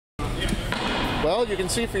Well, you can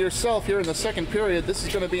see for yourself here in the second period, this is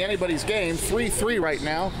going to be anybody's game. 3-3 right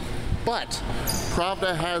now. But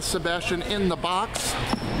Pravda has Sebastian in the box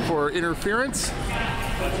for interference.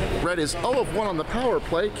 Red is 0 of 1 on the power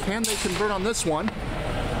play. Can they convert on this one?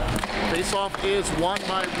 Face-off is won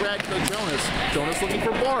by Red to Jonas. Jonas looking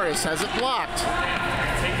for Boris, has it blocked.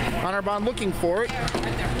 Honorbahn looking for it.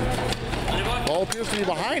 Ball appears to be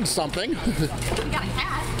behind something.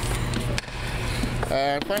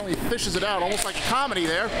 And finally fishes it out, almost like a comedy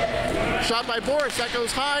there. Shot by Boris, that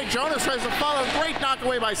goes high. Jonas tries to follow, great knock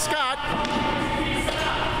away by Scott.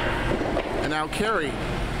 And now Carey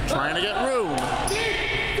trying to get room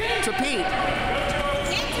to Pete.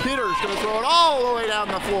 Peter's gonna throw it all the way down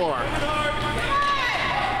the floor.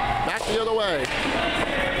 Back the other way.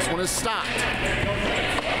 This one is stopped.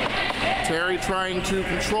 Terry trying to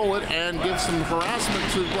control it and give some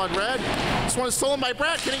harassment to Blood Red. This one is stolen by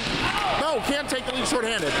Brad. Can he? No, can't take the lead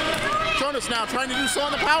shorthanded. Jonas now trying to do so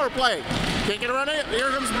on the power play. Can't get around it.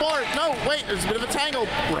 Here comes Boris. No, wait, there's a bit of a tangle.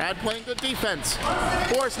 Brad playing good defense.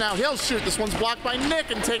 Boris now, he'll shoot. This one's blocked by Nick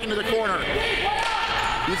and taken to the corner.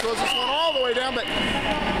 He throws this one all the way down, but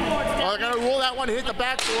they're going to rule that one, hit the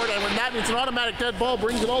backboard, and when that means an automatic dead ball,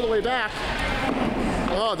 brings it all the way back.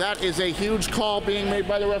 Oh, that is a huge call being made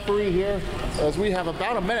by the referee here, as we have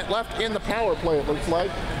about a minute left in the power play, it looks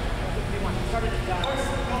like.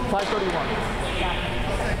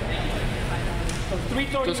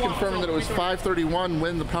 5:31. Just confirming that it was 5:31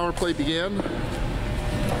 when the power play began.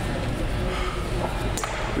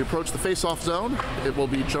 We approach the face-off zone. It will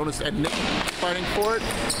be Jonas and Nick fighting for it.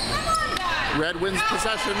 Red wins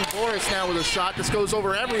possession. Boris now with a shot. This goes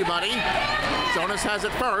over everybody. Jonas has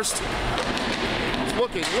it first.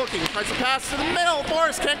 Looking, tries to pass to the middle.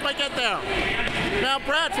 Boris can't quite get there. Now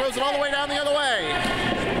Brad throws it all the way down the other way.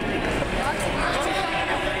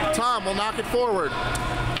 Tom will knock it forward.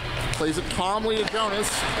 Plays it calmly to Jonas.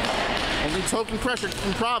 Only token pressure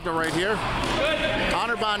from Pravda right here.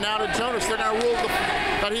 Honorbahn now to Jonas. They're going to rule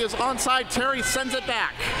that he is onside. Terry sends it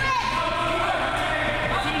back.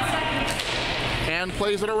 And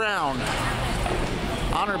plays it around.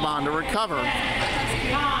 Honorbahn to recover.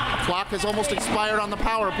 Clock has almost expired on the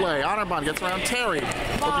power play. Honorbahn gets around Terry.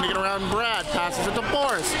 Looking to get around Brad. Passes it to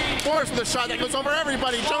Boris. Boris with a shot that goes over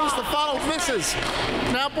everybody. Jonas the follow misses.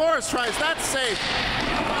 Now Boris tries. That's safe.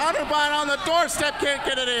 Honorbahn on the doorstep. Can't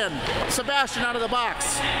get it in. Sebastian out of the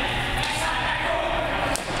box.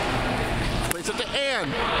 Plays it to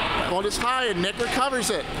Ann. That ball is high and Nick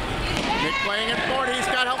recovers it. Nick playing it forward. He's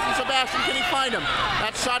got help from Sebastian. Can he find him?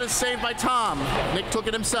 That shot is saved by Tom. Nick took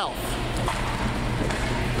it himself.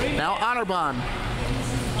 Now Honorbahn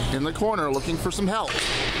in the corner looking for some help.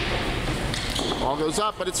 Ball goes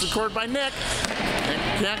up, but it's recorded by Nick. Nick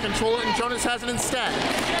can't control it, and Jonas has it instead.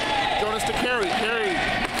 Jonas to Carey. Carey,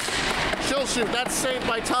 she'll shoot. That's saved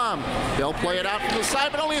by Tom. They'll play it out from the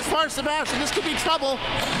side, but only as far as Sebastian. This could be trouble.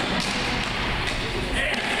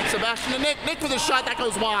 Sebastian to Nick. Nick with a shot that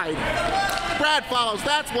goes wide. Brad follows.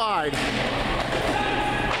 That's wide.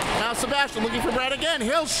 Now Sebastian looking for Brad again.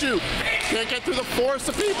 He'll shoot. Can't get through the force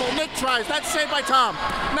of people. Nick tries. That's saved by Tom.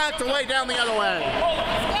 Knocked away down the other way.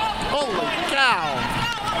 Holy cow.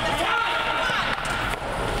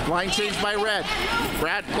 Line change by Red.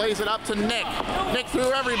 Brad plays it up to Nick. Nick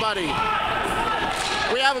through everybody.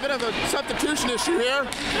 We have a bit of a substitution issue here.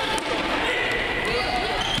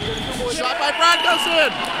 Shot by Brad goes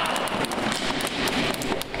in.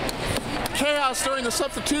 Chaos during the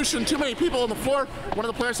substitution. Too many people on the floor. One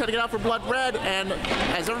of the players had to get out for Blood Red, and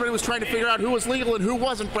as everybody was trying to figure out who was legal and who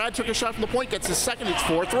wasn't, Brad took a shot from the point, gets his second. It's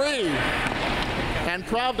 4-3. And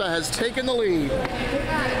Pravda has taken the lead.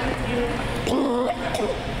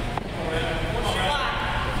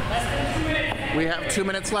 We have 2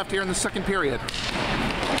 minutes left here in the second period.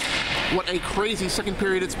 What a crazy second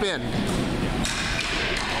period it's been.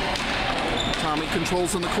 Tommy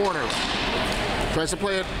controls in the corner. Tries to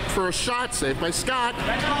play it for a shot, saved by Scott.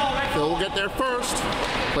 Phil will get there first.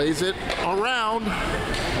 Plays it around.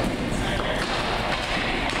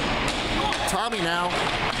 Tommy now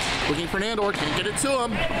looking for Nandor, can't get it to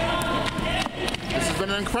him. This has been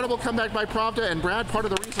an incredible comeback by Pravda, and Brad part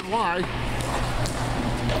of the reason why.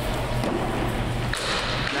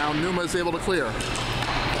 Now Numa is able to clear.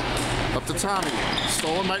 Up to Tommy.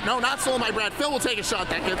 Stolen by, no, not stolen by Brad. Phil will take a shot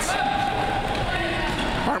that gets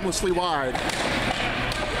harmlessly wide.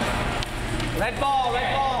 Red ball,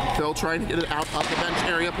 red ball. Phil trying to get it out up the bench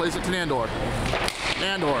area, plays it to Nandor.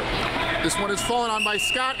 Nandor. This one is fallen on by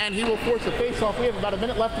Scott, and he will force a face-off. We have about a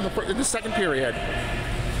minute left in the second period.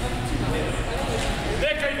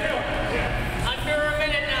 Under a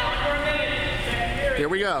minute now, under a minute. Here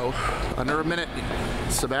we go. Under a minute.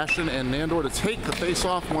 Sebastian and Nandor to take the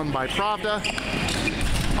face-off, won by Pravda.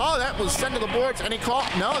 Oh, that was sent to the boards. Any call?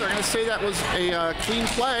 No, they're going to say that was a clean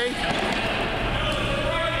play.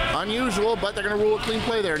 Unusual, but they're going to rule a clean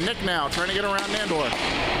play there. Nick now trying to get around Nandor.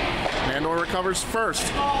 Nandor recovers first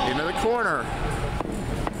into the corner.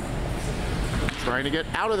 Trying to get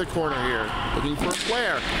out of the corner here. Looking for a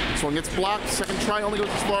flare. This one gets blocked. Second try only goes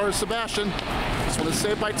as far as Sebastian. This one is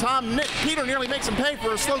saved by Tom. Peter nearly makes him pay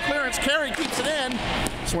for a slow clearance. Carey keeps it in.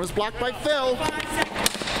 This one is blocked by Phil.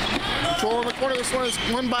 Control in the corner. This one is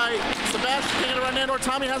won by Sebastian. Can't get around Nandor.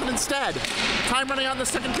 Tommy has it instead. Time running out in the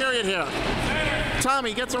second period here.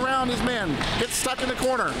 Tommy gets around his man. Gets stuck in the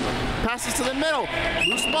corner. Passes to the middle.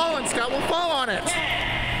 Loose ball and Scott will fall on it.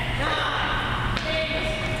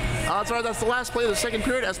 That's right, that's the last play of the second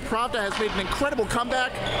period as Pravda has made an incredible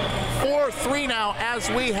comeback. 4-3 now as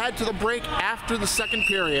we head to the break after the second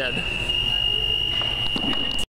period.